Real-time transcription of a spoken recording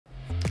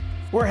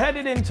We're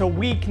headed into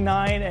week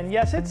 9, and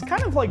yes, it's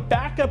kind of like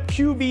backup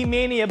QB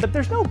mania, but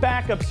there's no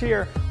backups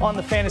here on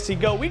the Fantasy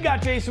GOAT. We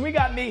got Jason, we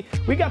got me,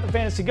 we got the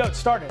Fantasy GOAT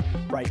started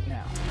right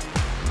now.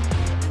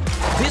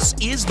 This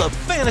is the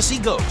Fantasy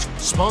GOAT,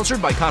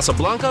 sponsored by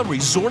Casablanca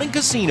Resort and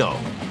Casino,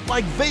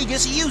 like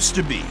Vegas used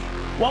to be.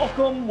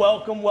 Welcome,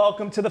 welcome,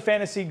 welcome to the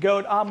Fantasy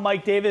GOAT. I'm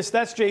Mike Davis.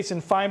 That's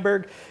Jason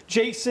Feinberg.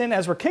 Jason,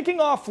 as we're kicking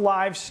off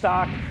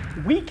livestock,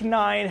 week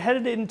 9,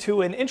 headed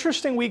into an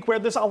interesting week where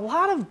there's a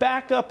lot of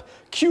backup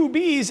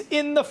QBs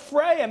in the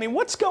fray. I mean,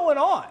 what's going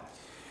on?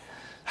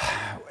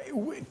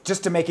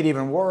 Just to make it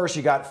even worse,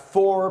 you got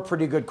 4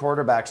 pretty good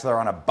quarterbacks that are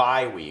on a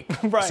bye week.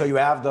 Right. So you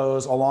have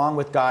those along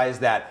with guys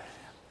that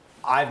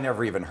I've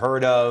never even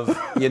heard of.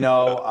 You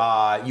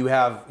know, you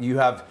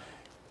have.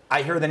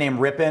 I hear the name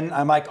Rippin.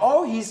 I'm like,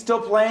 oh, he's still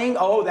playing?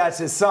 Oh, that's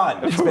his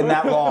son. It's been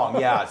that long.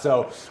 Yeah,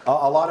 so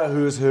a lot of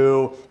who's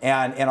who.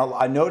 And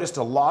I noticed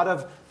a lot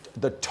of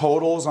the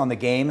totals on the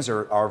games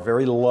are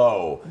very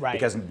low. Right.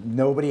 Because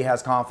nobody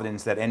has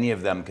confidence that any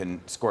of them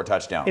can score a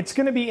touchdown. It's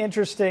going to be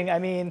interesting. I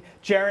mean,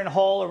 Jaron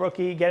Hall, a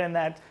rookie, getting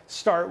that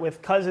start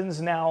with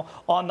Cousins now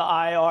on the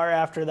IR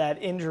after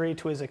that injury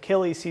to his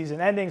Achilles season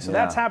ending. So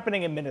that's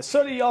happening in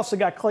Minnesota. You also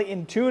got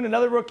Clayton Tune,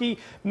 another rookie,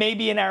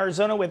 maybe in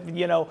Arizona with,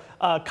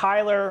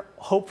 Kyler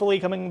hopefully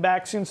coming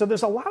back soon. So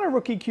there's a lot of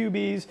rookie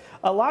QBs,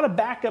 a lot of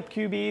backup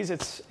QBs.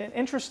 It's an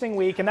interesting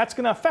week, and that's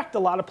going to affect a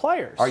lot of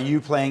players. Are you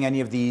playing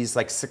any of these,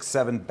 like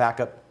 6-7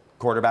 backup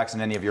quarterbacks in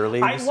any of your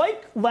leagues? I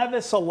like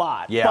Levis a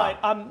lot, but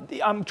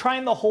I'm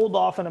trying to hold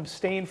off and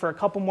abstain for a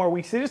couple more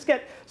weeks to just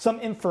get some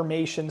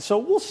information. So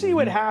we'll see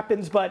what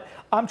happens, but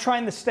I'm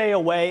trying to stay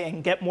away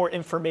and get more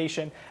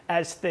information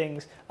as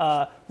things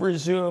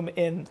resume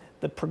in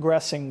the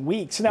progressing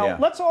weeks. Now,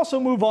 let's also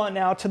move on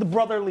now to the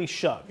brotherly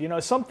shove. You know,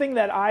 something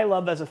that I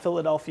love as a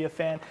Philadelphia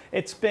fan.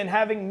 It's been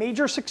having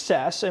major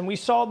success, and we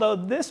saw, though,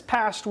 this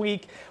past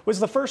week was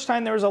the first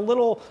time there was a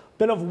little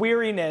bit of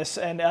weariness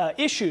and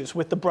issues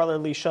with the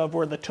brotherly shove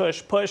or the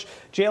tush push.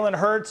 Jalen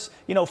Hurts,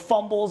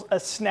 fumbles a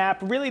snap,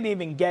 really didn't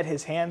even get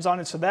his hands on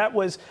it, so that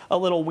was a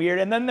little weird.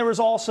 And then there was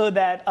also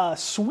that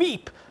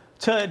sweep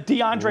to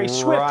DeAndre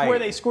Swift where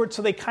they scored,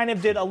 so they kind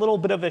of did a little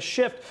bit of a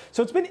shift.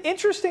 So it's been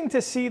interesting to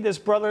see this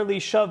brotherly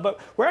shove, but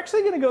we're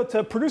actually going to go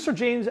to producer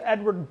James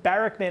Edward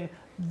Barrickman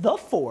the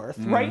fourth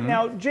right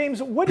now.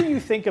 James, what do you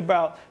think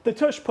about the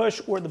tush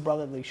push or the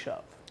brotherly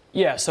shove?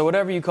 Yeah, so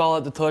whatever you call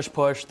it, the tush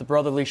push, the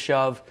brotherly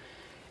shove,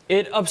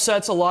 it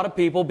upsets a lot of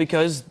people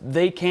because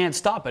they can't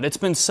stop it. It's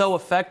been so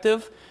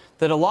effective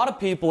that a lot of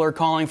people are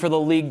calling for the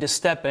league to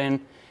step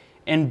in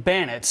and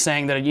ban it,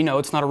 saying that,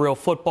 it's not a real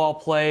football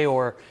play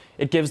or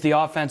it gives the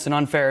offense an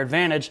unfair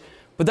advantage.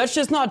 But that's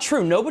just not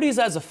true. Nobody's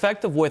as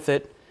effective with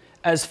it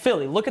as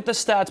Philly. Look at the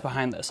stats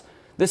behind this.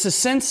 This is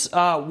since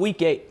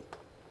week 8.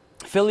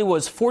 Philly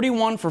was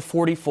 41 for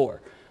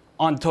 44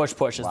 on tush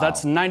pushes. Wow.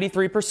 That's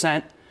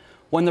 93%.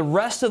 When the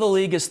rest of the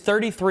league is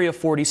 33 of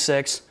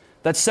 46,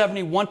 that's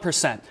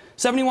 71%.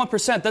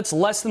 71%, that's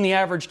less than the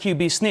average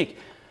QB sneak.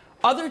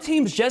 Other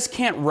teams just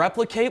can't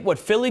replicate what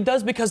Philly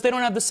does because they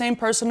don't have the same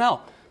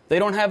personnel. They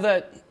don't have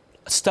that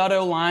stud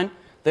O-line.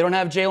 They don't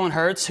have Jalen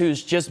Hurts,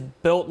 who's just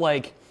built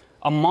like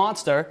a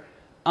monster.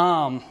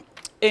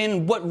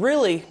 And what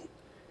really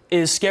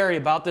is scary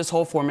about this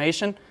whole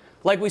formation,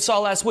 like we saw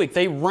last week,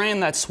 they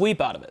ran that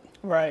sweep out of it.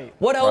 Right.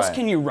 What else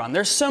can you run?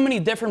 There's so many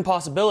different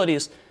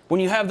possibilities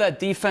when you have that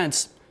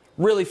defense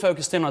really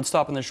focused in on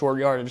stopping the short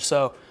yardage.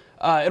 So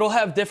it'll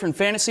have different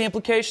fantasy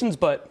implications,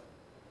 but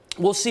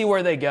we'll see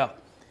where they go.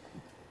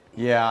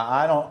 Yeah,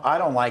 I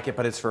don't like it,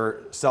 but it's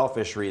for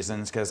selfish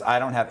reasons because I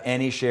don't have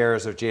any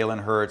shares of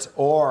Jalen Hurts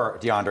or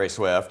DeAndre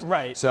Swift.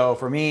 Right. So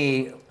for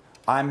me,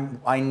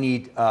 I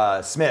need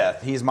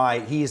Smith. He's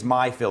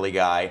my Philly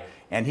guy,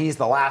 and he's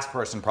the last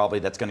person probably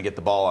that's going to get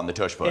the ball on the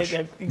tush push.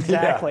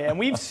 Exactly. And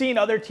we've seen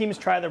other teams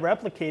try to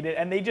replicate it,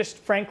 and they just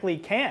frankly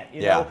can't.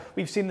 You know,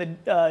 we've seen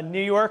the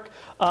New York.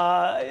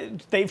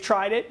 They've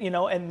tried it,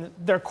 and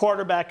their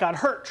quarterback got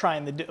hurt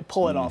trying to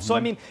pull it off. So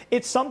I mean,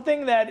 it's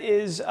something that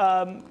is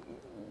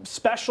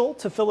special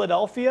to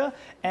Philadelphia,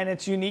 and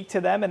it's unique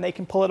to them, and they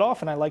can pull it off,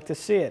 and I like to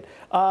see it.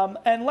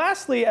 And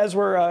lastly, as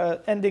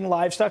we're ending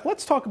livestock,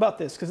 let's talk about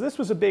this, because this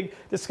was a big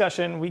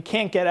discussion. We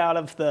can't get out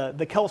of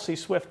the Kelce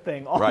Swift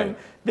thing on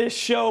this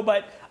show,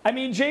 but I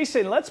mean,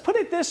 Jason, let's put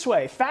it this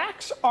way.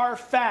 Facts are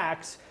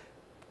facts.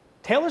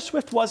 Taylor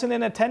Swift wasn't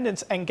in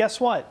attendance, and guess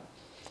what?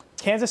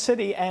 Kansas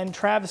City and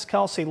Travis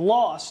Kelce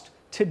lost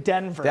to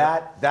Denver.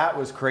 That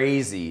was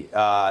crazy.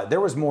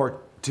 There was more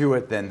to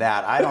it than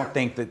that. I don't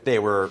think that they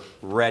were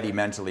ready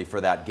mentally for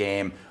that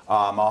game.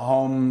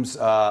 Mahomes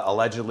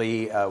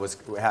allegedly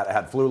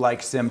had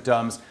flu-like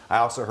symptoms. I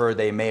also heard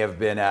they may have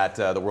been at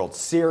the World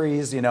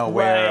Series,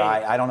 where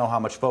I don't know how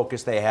much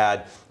focus they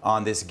had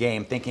on this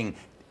game, thinking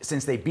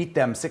since they beat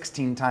them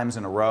 16 times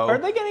in a row. Are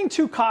they getting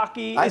too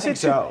cocky? I think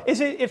so. Is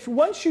it if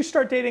once you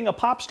start dating a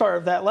pop star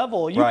of that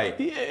level,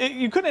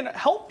 you couldn't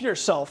help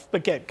yourself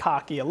but get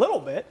cocky a little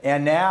bit.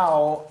 And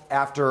now,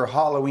 after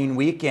Halloween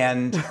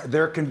weekend,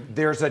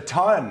 there's a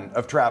ton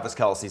of Travis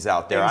Kelce's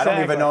out there. Exactly. I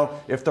don't even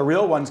know if the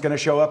real one's going to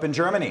show up in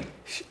Germany.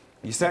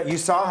 You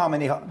saw how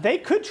many. They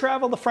could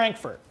travel to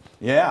Frankfurt.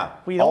 Yeah,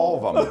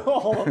 all of them.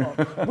 All of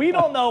them. We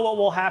don't know what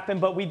will happen,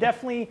 but we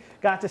definitely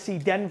got to see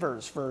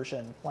Denver's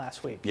version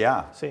last week.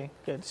 Yeah. See?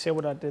 Good. See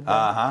what I did there?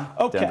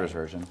 Uh-huh. Okay. Denver's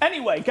version.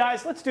 Anyway,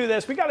 guys, let's do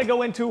this. We got to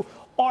go into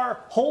our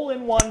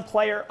hole-in-one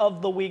player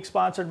of the week,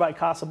 sponsored by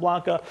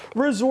Casablanca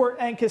Resort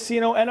and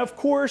Casino. And, of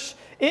course,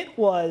 it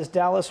was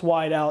Dallas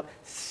wideout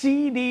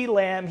CeeDee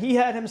Lamb. He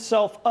had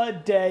himself a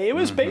day. It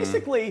was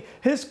basically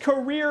his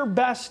career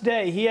best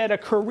day. He had a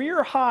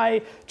career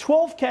high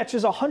 12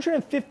 catches,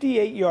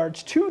 158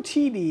 yards, 2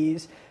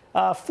 TDs,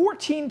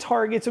 14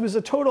 targets. It was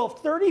a total of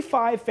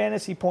 35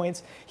 fantasy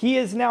points. He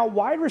is now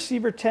wide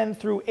receiver 10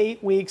 through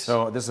 8 weeks.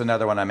 So this is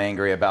another one I'm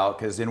angry about,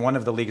 because in one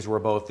of the leagues we're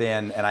both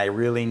in, and I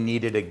really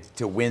needed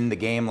to win the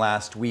game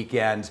last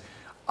weekend,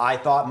 I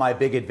thought my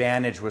big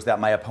advantage was that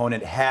my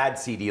opponent had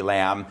CeeDee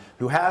Lamb,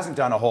 who hasn't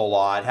done a whole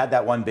lot, had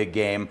that one big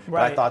game,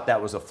 but I thought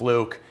that was a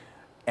fluke.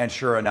 And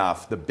sure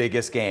enough, the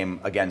biggest game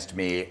against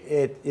me,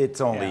 it's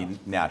only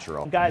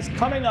natural. Guys,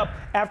 coming up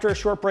after a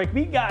short break,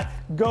 we got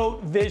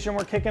GOAT Vision.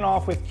 We're kicking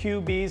off with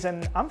QBs,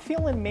 and I'm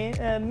feeling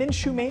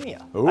Minshew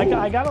Mania.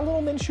 I got a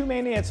little Minshew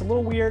Mania. It's a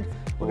little weird.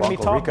 We're going to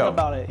be talking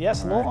about it.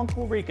 Yes, little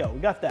Uncle Rico.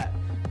 We got that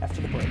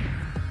after the break.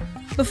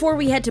 Before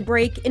we head to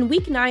break, in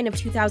Week 9 of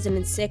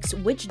 2006,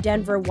 which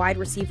Denver wide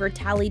receiver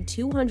tallied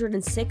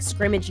 206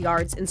 scrimmage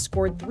yards and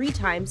scored 3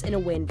 times in a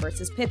win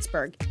versus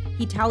Pittsburgh?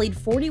 He tallied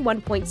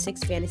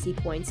 41.6 fantasy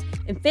points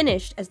and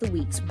finished as the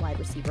week's wide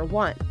receiver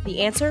 1.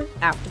 The answer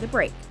after the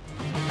break.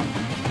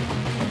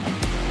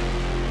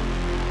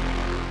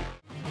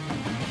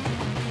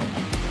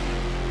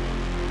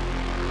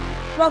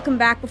 Welcome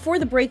back. Before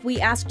the break, we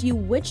asked you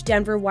which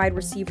Denver wide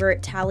receiver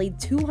tallied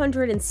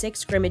 206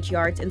 scrimmage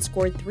yards and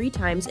scored 3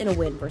 times in a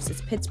win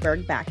versus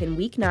Pittsburgh back in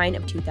Week 9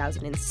 of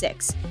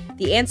 2006.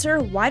 The answer,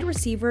 wide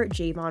receiver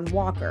Javon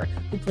Walker,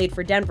 who played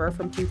for Denver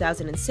from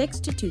 2006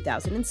 to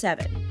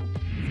 2007.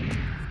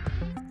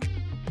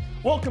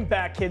 Welcome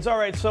back, kids. All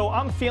right, so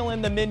I'm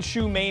feeling the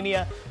Minshew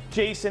Mania.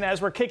 Jason,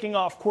 as we're kicking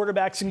off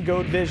quarterbacks in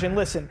GOAT Vision,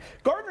 listen,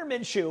 Gardner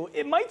Minshew,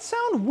 it might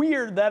sound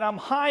weird that I'm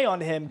high on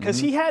him because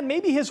he had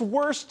maybe his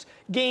worst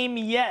game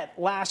yet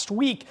last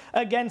week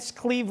against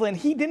Cleveland.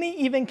 He didn't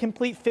even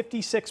complete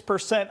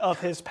 56% of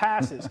his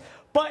passes.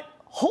 But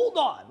hold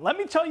on. Let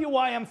me tell you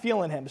why I'm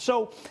feeling him.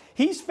 So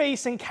he's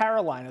facing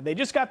Carolina. They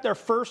just got their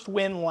first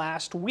win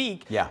last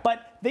week. Yeah.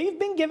 But they've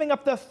been giving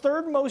up the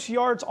 3rd most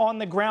yards on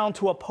the ground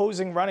to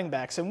opposing running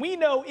backs. And we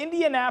know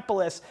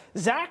Indianapolis,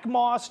 Zach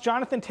Moss,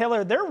 Jonathan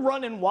Taylor, they're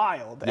running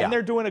wild, and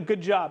they're doing a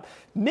good job.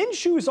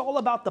 Minshew is all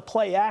about the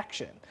play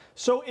action.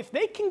 So if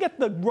they can get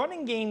the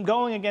running game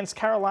going against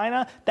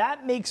Carolina,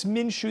 that makes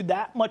Minshew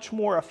that much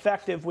more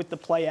effective with the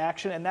play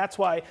action, and that's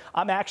why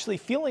I'm actually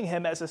feeling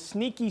him as a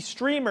sneaky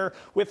streamer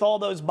with all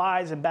those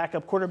buys and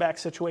backup quarterback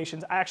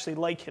situations. I actually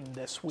like him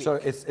this week. So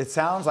it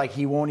sounds like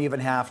he won't even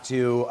have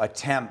to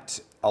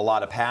attempt a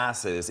lot of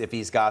passes if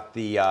he's got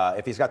the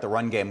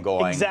run game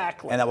going.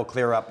 Exactly. And that will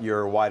clear up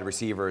your wide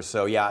receivers.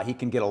 So yeah, he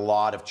can get a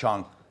lot of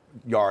chunk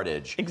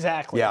yardage.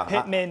 Exactly. Yeah.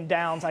 Pittman,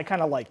 Downs, I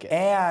kind of like it.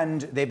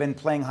 And they've been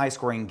playing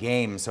high-scoring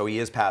games, so he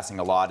is passing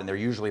a lot, and they're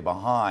usually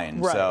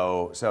behind. Right.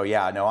 So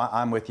yeah, no,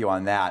 I'm with you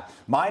on that.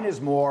 Mine is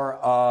more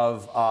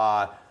of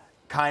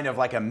kind of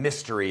like a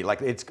mystery.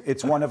 Like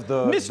it's one of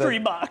the mystery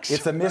box.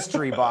 It's a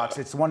mystery box.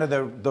 It's one of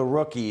the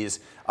rookies,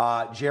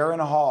 Jaron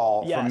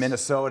Hall from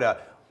Minnesota.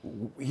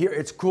 Here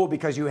it's cool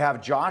because you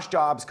have Josh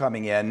Dobbs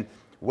coming in,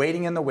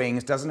 waiting in the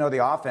wings, doesn't know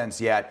the offense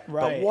yet.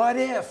 Right. But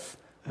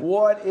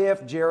what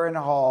if Jaron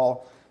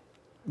Hall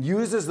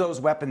uses those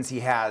weapons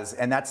he has,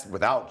 and that's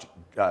without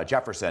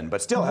Jefferson,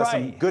 but still has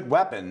some good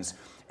weapons.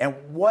 And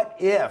what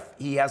if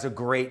he has a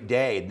great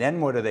day? Then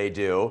what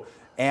do?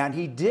 And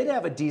he did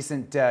have a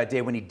decent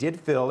day when he did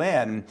fill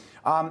in.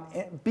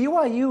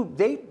 BYU,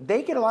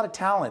 they get a lot of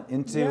talent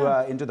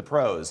into the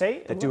pros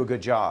that do a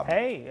good job.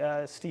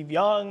 Hey, Steve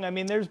Young. I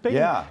mean, there's big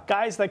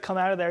guys that come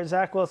out of there.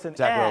 Zach Wilson.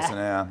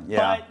 Yeah.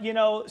 But, you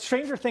know,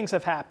 stranger things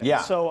have happened.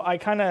 Yeah. So I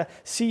kind of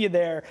see you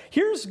there.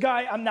 Here's a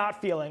guy I'm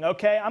not feeling,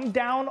 okay? I'm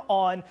down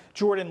on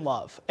Jordan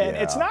Love. And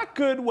it's not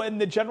good when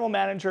the general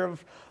manager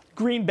of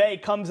Green Bay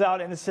comes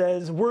out and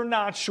says, we're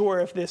not sure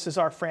if this is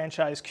our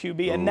franchise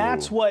QB. And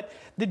that's what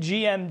the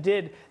GM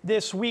did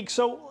this week.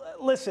 So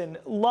listen,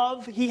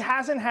 Love, he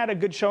hasn't had a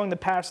good showing the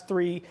past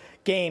 3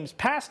 games.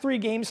 3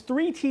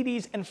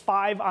 TDs and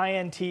 5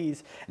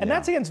 INTs. And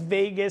that's against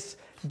Vegas,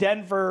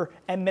 Denver,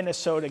 and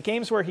Minnesota.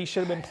 Games where he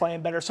should have been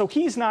playing better. So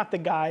he's not the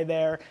guy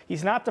there.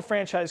 He's not the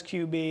franchise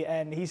QB,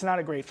 and he's not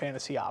a great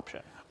fantasy option.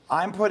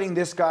 I'm putting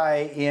this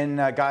guy in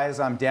guys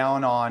I'm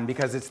down on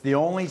because it's the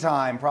only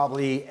time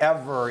probably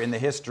ever in the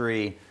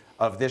history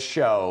of this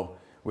show,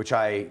 which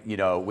I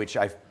know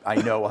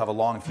will have a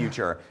long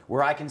future,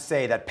 where I can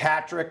say that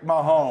Patrick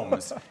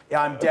Mahomes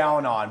I'm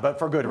down on, but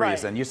for good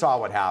reason. You saw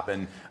what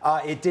happened.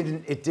 It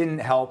didn't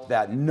help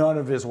that none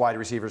of his wide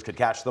receivers could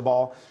catch the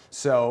ball.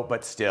 So,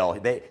 but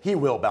still, he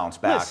will bounce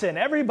back. Listen,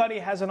 everybody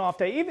has an off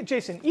day. Even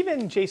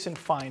Jason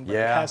Feinberg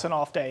has an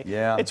off day.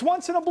 Yeah. It's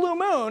once in a blue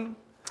moon.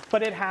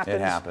 but it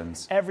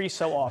happens every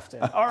so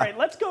often. All right,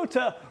 let's go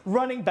to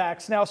running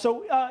backs now.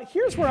 So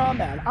here's where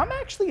I'm at. I'm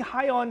actually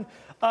high on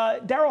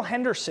Darrell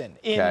Henderson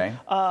in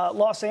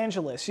Los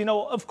Angeles. You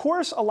know, of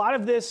course, a lot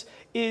of this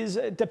is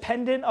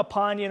dependent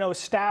upon, you know,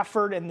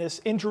 Stafford and this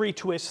injury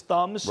to his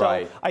thumb.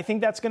 So I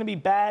think that's going to be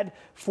bad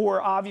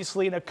for,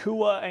 obviously,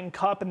 Nakua and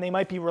Kupp, and they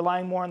might be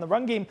relying more on the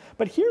run game.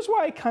 But here's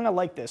why I kind of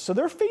like this. So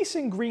they're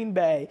facing Green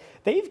Bay.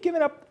 They've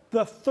given up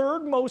the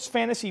third most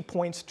fantasy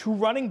points to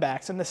running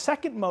backs and the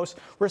second most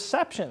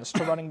receptions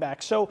to running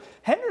backs. So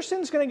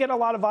Henderson's going to get a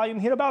lot of volume.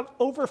 He had about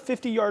over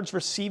 50 yards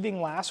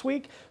receiving last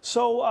week.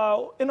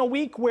 So in a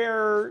week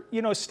where,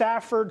 you know,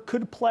 Stafford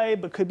could play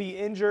but could be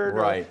injured,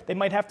 or they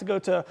might have to go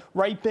to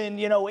Ripon,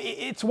 you know,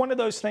 it's one of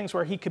those things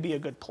where he could be a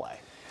good play.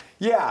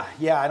 Yeah,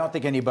 I don't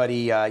think anybody,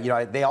 you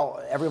know,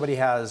 everybody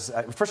has,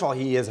 first of all,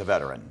 he is a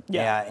veteran.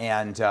 Yeah.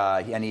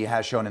 And he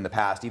has shown in the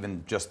past,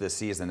 even just this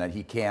season, that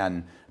he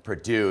can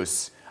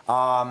produce. This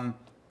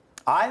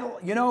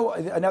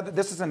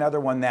is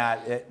another one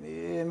that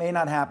it may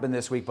not happen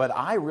this week, but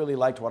I really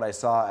liked what I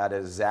saw out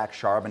of Zach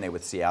Charbonnet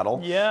with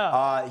Seattle.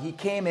 Yeah. He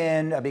came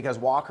in because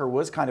Walker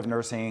was kind of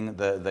nursing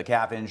the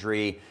calf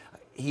injury.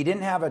 He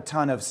didn't have a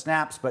ton of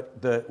snaps,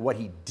 but what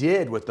he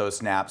did with those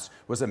snaps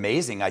was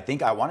amazing.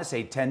 I want to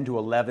say 10 to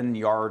 11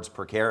 yards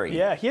per carry.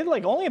 Yeah, he had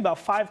like only about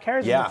 5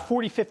 carries and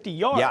 40, 50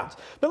 yards. Yeah.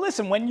 But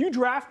listen, when you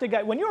draft a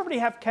guy, when you already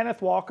have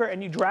Kenneth Walker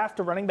and you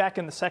draft a running back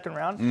in the second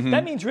round,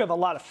 that means you have a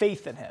lot of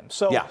faith in him.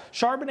 So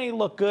Charbonnet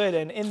looked good,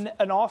 and in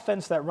an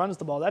offense that runs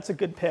the ball, that's a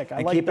good pick. I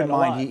like that a lot. Keep in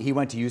mind, he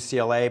went to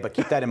UCLA, but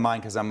keep that in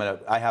mind because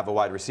I have a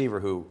wide receiver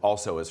who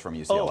also is from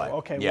UCLA. Oh,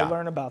 okay, we'll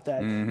learn about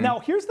that. Now,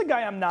 here's the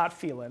guy I'm not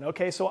feeling,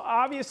 okay? So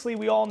obviously,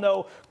 we all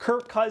know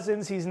Kirk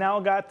Cousins. He's now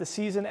got the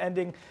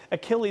season-ending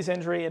Achilles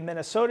injury in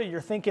Minnesota.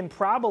 You're thinking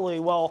probably,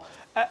 well,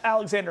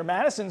 Alexander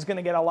Madison's going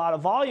to get a lot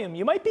of volume.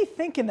 You might be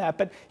thinking that,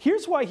 but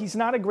here's why he's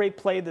not a great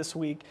play this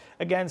week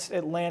against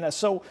Atlanta.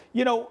 So,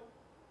 you know,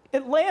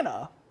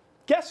 Atlanta,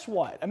 guess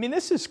what? I mean,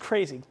 this is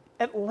crazy.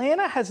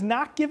 Atlanta has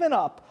not given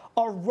up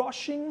a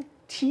rushing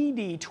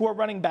TD to a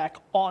running back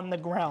on the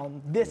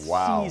ground this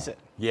season.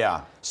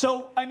 Yeah.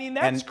 So, I mean,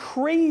 that's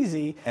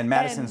crazy. And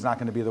Madison's not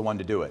going to be the one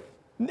to do it.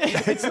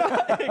 It's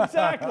not,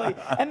 exactly.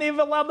 And they've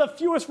allowed the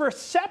fewest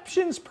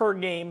receptions per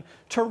game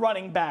to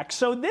running back.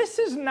 So this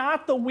is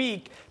not the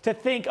week to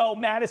think, oh,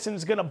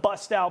 Madison's going to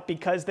bust out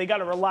because they got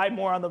to rely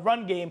more on the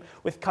run game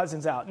with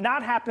Cousins out.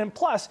 Not happening.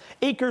 Plus,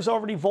 Akers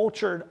already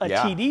vultured a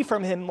TD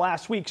from him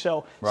last week.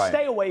 So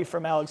stay away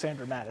from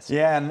Alexander Madison.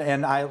 Yeah,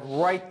 and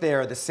right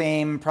there, the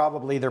same,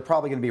 they're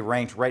probably going to be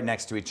ranked right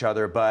next to each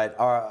other. But,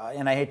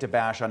 and I hate to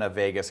bash on a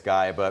Vegas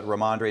guy, but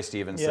Ramondre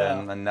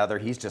Stevenson, another,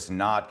 he's just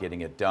not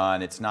getting it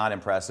done. It's not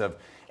impressive.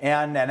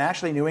 And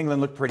actually, New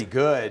England looked pretty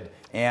good.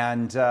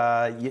 And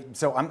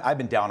so I've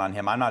been down on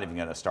him. I'm not even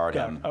going to start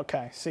him.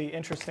 Okay. See,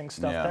 interesting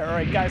stuff there. All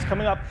right, guys,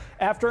 coming up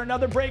after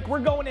another break, we're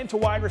going into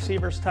wide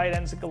receivers, tight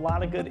ends. A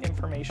lot of good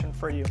information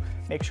for you.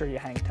 Make sure you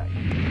hang tight.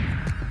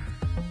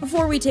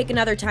 Before we take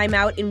another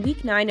timeout, in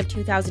Week 9 of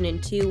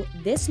 2002,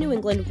 this New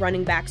England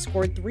running back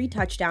scored 3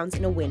 touchdowns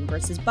in a win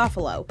versus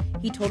Buffalo.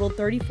 He totaled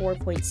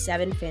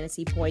 34.7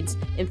 fantasy points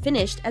and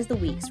finished as the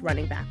week's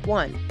running back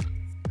 1.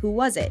 Who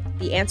was it?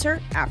 The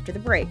answer after the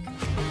break.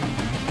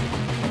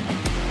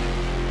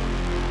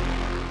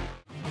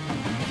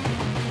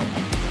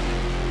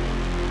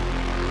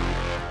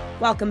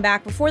 Welcome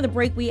back. Before the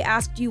break, we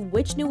asked you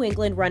which New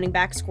England running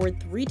back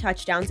scored 3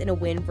 touchdowns in a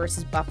win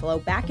versus Buffalo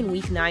back in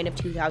Week 9 of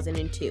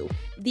 2002.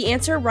 The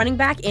answer, running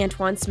back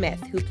Antoine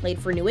Smith, who played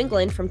for New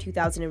England from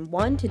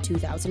 2001 to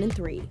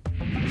 2003.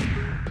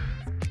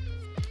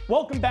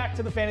 Welcome back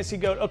to the Fantasy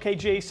GOAT. Okay,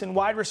 Jason,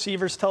 wide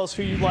receivers, tell us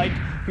who you like,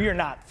 who you're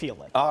not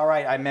feeling. All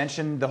right, I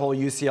mentioned the whole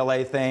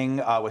UCLA thing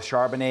with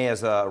Charbonnet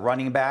as a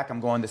running back.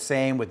 I'm going the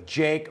same with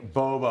Jake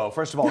Bobo.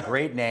 First of all,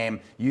 great name.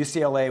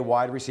 UCLA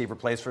wide receiver,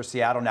 plays for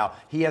Seattle now.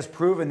 He has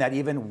proven that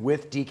even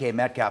with DK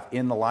Metcalf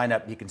in the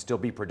lineup, he can still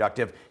be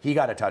productive. He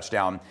got a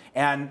touchdown.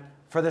 And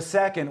for the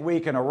second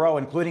week in a row,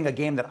 including a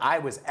game that I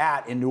was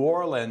at in New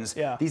Orleans,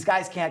 these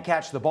guys can't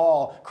catch the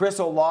ball. Chris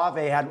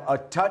Olave had a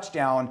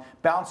touchdown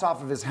bounce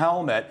off of his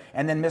helmet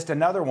and then missed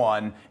another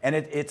one. And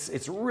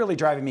it's really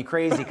driving me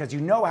crazy because you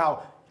know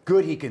how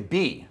good he can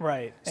be.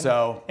 Right.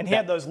 And he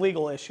had those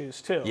legal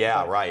issues too.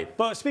 Yeah, right.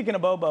 But speaking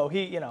of Bobo,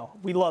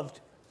 we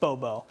loved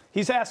Bobo.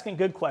 He's asking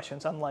good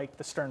questions, unlike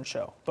the Stern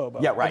Show, Bobo.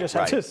 Yeah, right. I just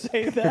have to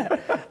say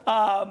that.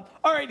 All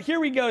right, here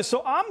we go.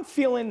 So I'm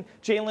feeling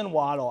Jalen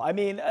Waddle. I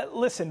mean,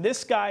 listen,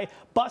 this guy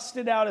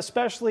busted out,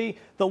 especially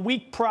the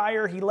week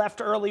prior. He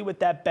left early with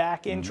that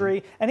back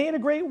injury, and he had a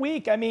great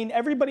week. I mean,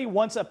 everybody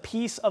wants a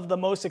piece of the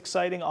most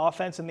exciting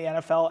offense in the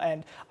NFL,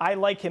 and I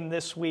like him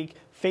this week,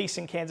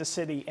 facing Kansas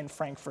City and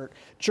Frankfurt,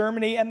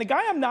 Germany. And the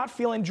guy I'm not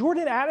feeling,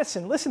 Jordan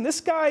Addison. Listen,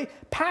 this guy,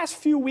 past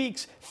few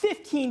weeks,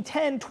 15,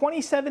 10,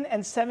 27,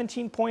 and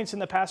 17 points in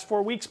the past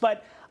 4 weeks.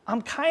 But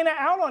I'm kind of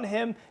out on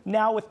him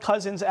now with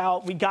Cousins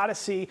out. We got to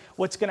see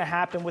what's going to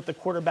happen with the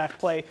quarterback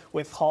play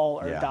with Hall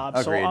or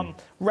Dobbs. Agreed. So I'm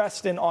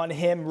resting on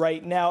him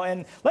right now.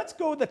 And let's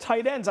go with the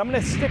tight ends. I'm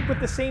going to stick with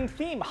the same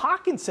theme.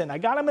 Hawkinson, I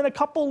got him in a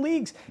couple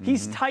leagues.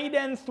 He's tight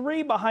end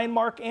 3 behind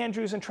Mark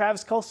Andrews and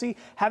Travis Kelce,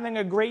 having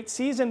a great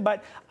season.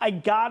 But I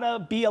got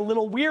to be a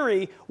little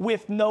weary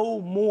with no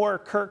more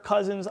Kirk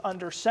Cousins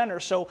under center.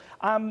 So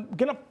I'm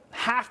going to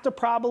have to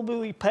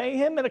probably pay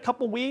him in a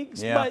couple weeks.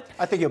 Yeah, but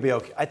I think he'll be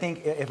okay. I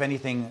think, if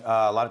anything,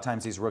 a lot of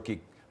times these rookie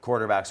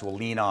quarterbacks will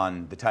lean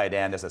on the tight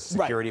end as a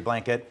security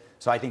blanket.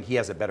 So I think he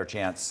has a better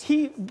chance.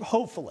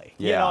 Hopefully,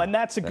 you know, and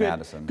that's a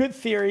good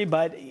theory,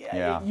 but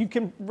you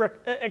can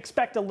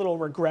expect a little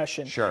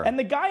regression. Sure. And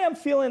the guy I'm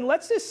feeling,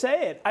 let's just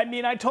say it. I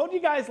mean, I told you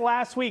guys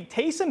last week,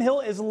 Taysom Hill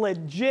is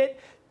legit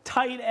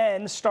tight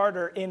end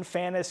starter in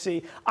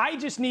fantasy. I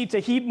just need to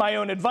heed my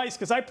own advice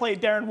because I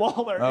played Darren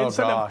Waller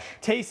instead of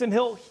Taysom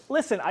Hill.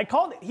 Listen, I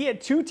called it. He had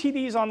 2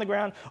 TDs on the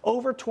ground,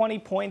 over 20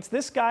 points.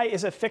 This guy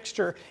is a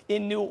fixture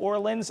in New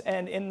Orleans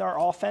and in their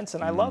offense,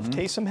 and I love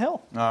Taysom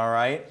Hill. All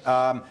right.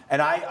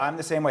 And I'm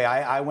the same way.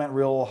 I went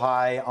real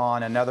high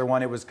on another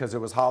one. It was because it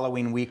was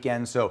Halloween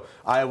weekend, so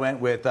I went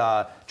with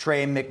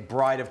Trey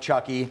McBride of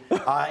Chucky,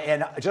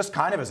 and just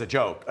kind of as a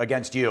joke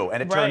against you.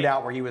 And it turned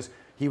out where he was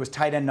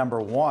tight end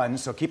number 1,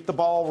 so keep the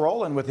ball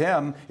rolling with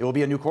him. It will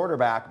be a new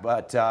quarterback,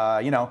 but,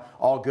 you know,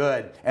 all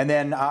good. And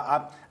then,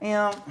 you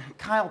know,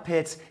 Kyle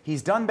Pitts,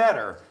 he's done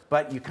better,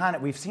 but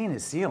we've seen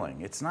his ceiling.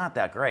 It's not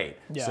that great.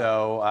 Yeah.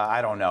 So,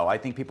 I don't know. I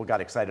think people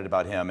got excited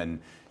about him, and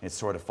it's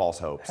sort of false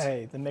hopes.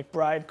 Hey, the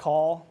McBride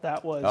call,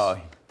 that was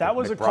a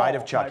call,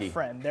 of Chucky. My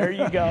friend. There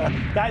you go.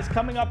 Guys,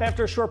 coming up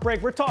after a short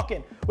break, we're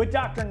talking with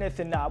Dr.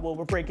 Nithin Natwa.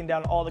 We're breaking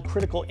down all the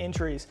critical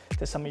injuries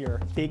to some of your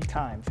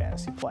big-time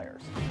fantasy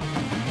players.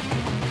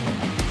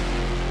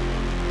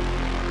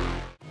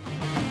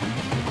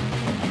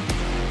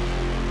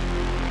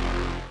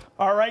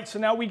 All right, so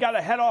now we got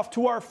to head off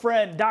to our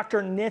friend,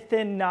 Dr.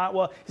 Nithin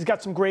Natwa. He's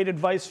got some great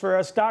advice for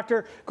us.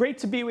 Doctor, great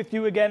to be with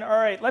you again. All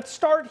right, let's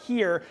start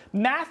here.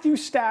 Matthew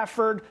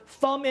Stafford,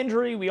 thumb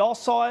injury. We all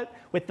saw it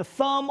with the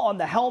thumb on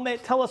the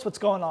helmet. Tell us what's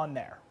going on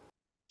there.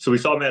 So we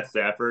saw Matt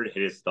Stafford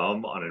hit his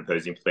thumb on an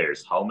opposing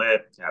player's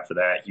helmet. After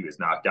that, he was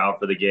knocked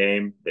out for the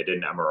game. They did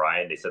an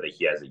MRI, and they said that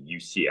he has a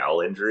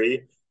UCL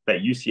injury.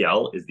 That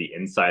UCL is the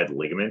inside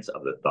ligament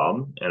of the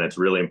thumb, and it's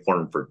really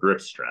important for grip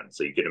strength.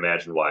 So you can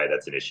imagine why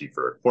that's an issue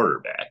for a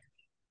quarterback.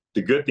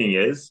 The good thing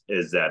is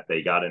that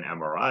they got an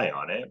MRI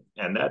on it,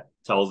 and that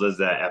tells us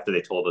that after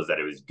they told us that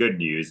it was good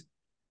news,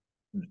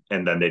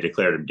 and then they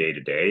declared him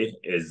day-to-day,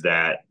 is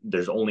that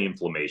there's only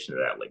inflammation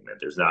of that ligament.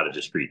 There's not a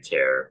discrete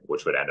tear,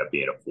 which would end up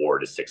being a 4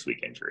 to 6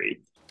 week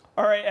injury.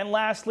 All right, and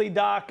lastly,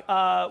 Doc,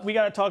 we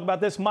got to talk about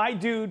this. My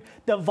dude,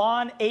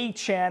 Devon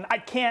Achane,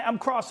 I'm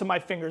crossing my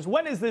fingers.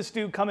 When is this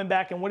dude coming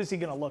back, and what is he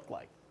going to look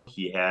like?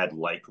 He had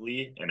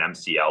likely an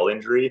MCL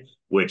injury,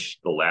 which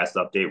the last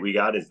update we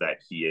got is that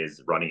he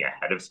is running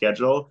ahead of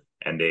schedule,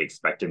 and they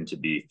expect him to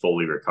be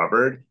fully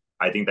recovered.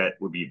 I think that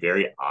would be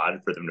very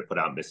odd for them to put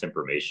out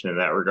misinformation in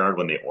that regard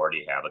when they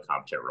already have a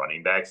competent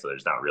running back, so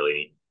there's not really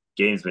any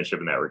gamesmanship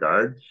in that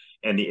regard.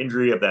 And the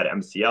injury of that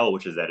MCL,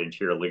 which is that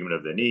interior ligament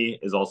of the knee,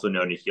 is also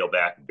known to heal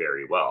back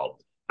very well.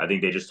 I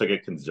think they just took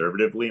it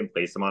conservatively and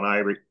placed him on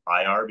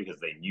IR because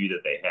they knew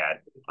that they had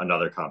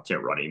another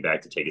competent running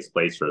back to take his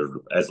place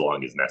for as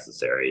long as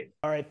necessary.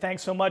 All right,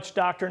 thanks so much,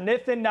 Dr.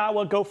 Nithin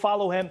Natwa. Go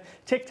follow him,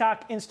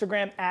 TikTok,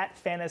 Instagram,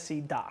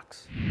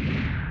 @FantasyDocs.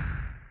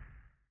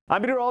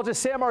 I'm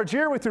meteorologist Sam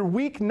Argier with your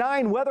Week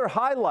 9 weather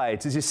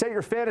highlights. As you set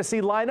your fantasy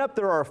lineup,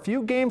 there are a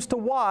few games to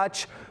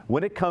watch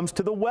when it comes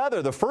to the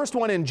weather. The first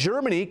one in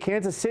Germany,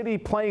 Kansas City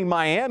playing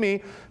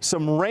Miami.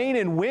 Some rain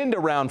and wind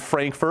around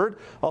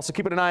Frankfurt. Also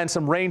keeping an eye on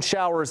some rain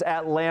showers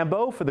at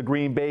Lambeau for the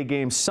Green Bay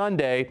game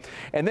Sunday.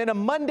 And then a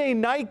Monday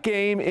night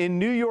game in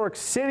New York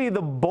City.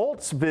 The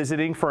Bolts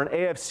visiting for an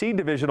AFC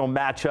divisional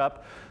matchup.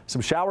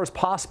 Some showers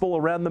possible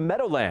around the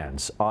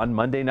Meadowlands on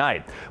Monday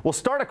night. We'll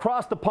start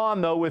across the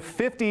pond, though, with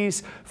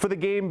 50s for the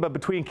game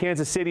between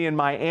Kansas City and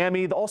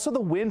Miami. Also, the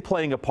wind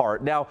playing a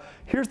part. Now,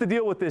 here's the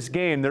deal with this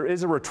game. There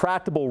is a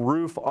retractable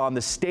roof on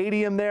the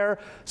stadium there.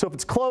 So if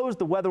it's closed,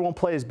 the weather won't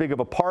play as big of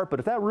a part. But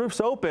if that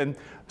roof's open,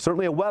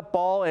 certainly a wet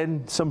ball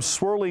and some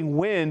swirling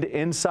wind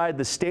inside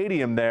the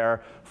stadium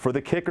there for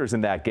the kickers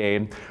in that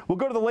game. We'll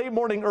go to the late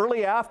morning,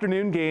 early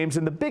afternoon games,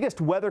 and the biggest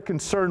weather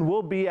concern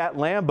will be at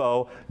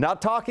Lambeau.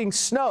 Not talking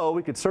snow.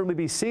 We could certainly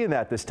be seeing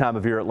that this time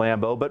of year at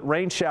Lambeau, but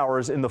rain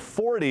showers in the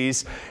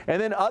 40s. And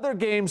then other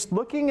games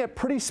looking at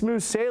pretty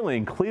smooth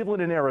sailing.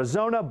 Cleveland and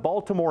Arizona,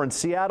 Baltimore and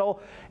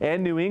Seattle,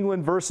 and New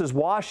England versus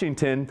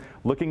Washington,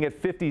 looking at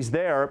 50s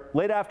there.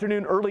 Late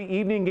afternoon, early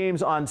evening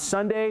games on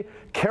Sunday.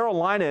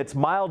 Carolina, it's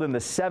mild in the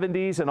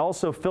 70s, and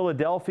also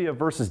Philadelphia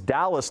versus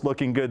Dallas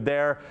looking good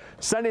there.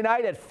 Sunday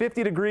night at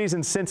 50 degrees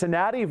in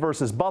Cincinnati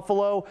versus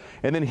Buffalo.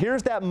 And then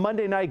here's that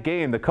Monday night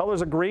game. The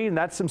colors are green.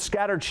 That's some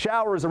scattered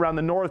showers around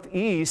the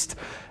northeast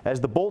as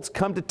the Bolts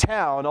come to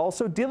town.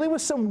 Also dealing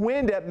with some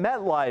wind at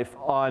MetLife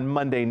on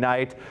Monday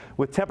night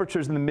with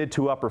temperatures in the mid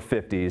to upper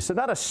 50s. So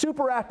not a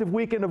super active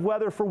weekend of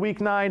weather for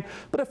Week 9,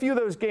 but a few of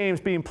those games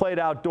being played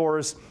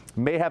outdoors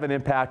may have an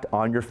impact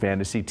on your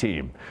fantasy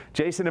team.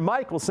 Jason and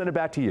Mike, we'll send it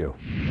back to you.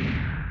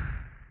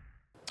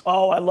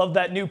 Oh, I love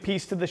that new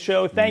piece to the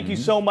show. Thank you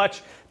so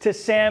much to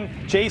Sam.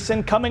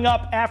 Jason, coming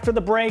up after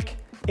the break,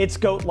 it's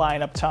GOAT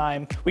lineup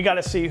time. We got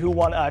to see who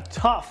won a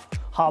tough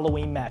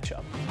Halloween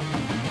matchup.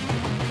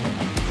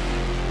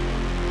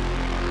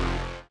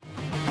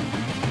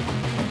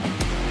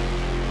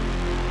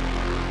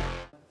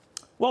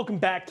 Welcome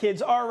back,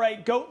 kids. All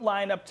right, GOAT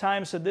lineup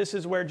time. So this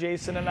is where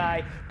Jason and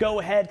I go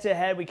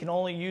head-to-head. We can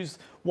only use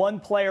one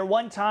player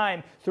one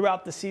time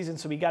throughout the season,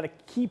 so we got to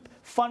keep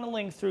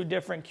funneling through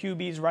different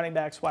QBs, running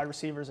backs, wide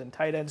receivers, and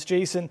tight ends.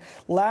 Jason,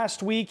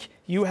 last week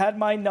you had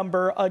my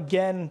number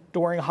again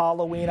during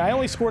Halloween. I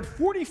only scored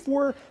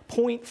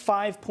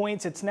 44.5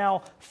 points. It's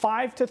now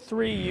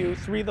 5-3 you,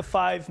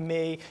 3-5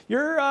 me.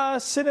 You're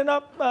sitting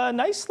up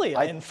nicely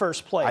in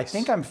first place. I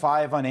think I'm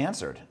 5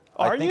 unanswered.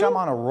 I think I'm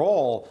on a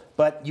roll,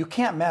 but you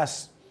can't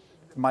mess,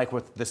 Mike,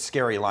 with the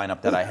scary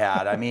lineup that I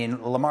had. I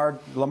mean,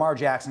 Lamar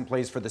Jackson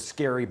plays for the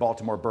scary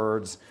Baltimore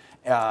Birds.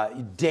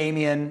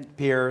 Damian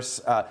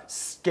Pierce,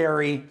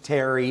 scary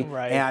Terry,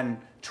 and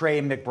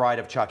Trey McBride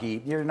of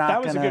Chucky. You're not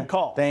That was a good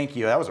call. Thank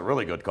you. That was a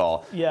really good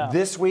call. Yeah.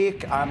 This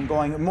week, I'm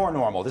going more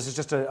normal. This is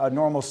just a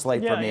normal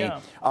slate for me.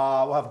 Yeah.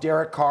 We'll have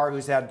Derek Carr,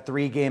 who's had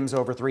 3 games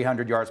over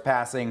 300 yards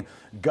passing.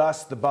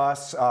 Gus the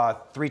Bus,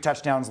 3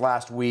 touchdowns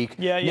last week.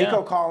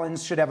 Nico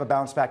Collins should have a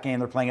bounce-back game.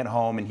 They're playing at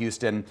home in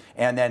Houston.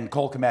 And then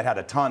Cole Kmet had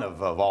a ton of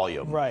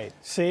volume. Right.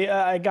 See,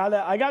 I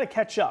gotta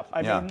catch up.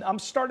 I mean, I'm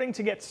starting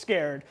to get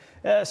scared.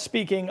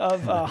 Speaking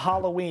of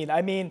Halloween,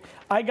 I mean,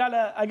 I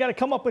gotta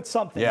come up with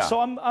something. Yeah. So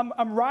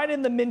I'm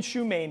riding the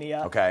Minshew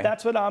mania. Okay.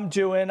 That's what I'm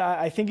doing.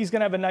 I think he's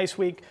gonna have a nice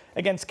week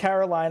against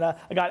Carolina.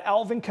 I got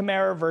Alvin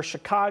Kamara versus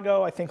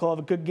Chicago. I think he'll have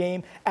a good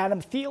game.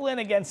 Adam Thielen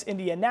against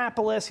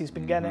Indianapolis. He's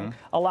been getting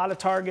a lot of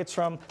targets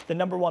from the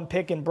 #1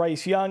 pick in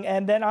Bryce Young.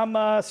 And then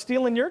I'm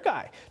stealing your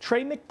guy,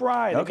 Trey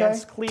McBride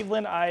against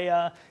Cleveland.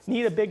 I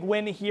need a big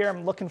win here.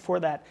 I'm looking for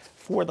that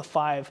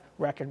 4-5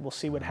 record. We'll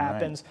see what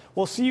happens.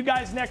 We'll see you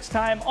guys next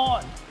time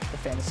on the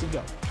Fantasy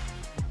GOAT.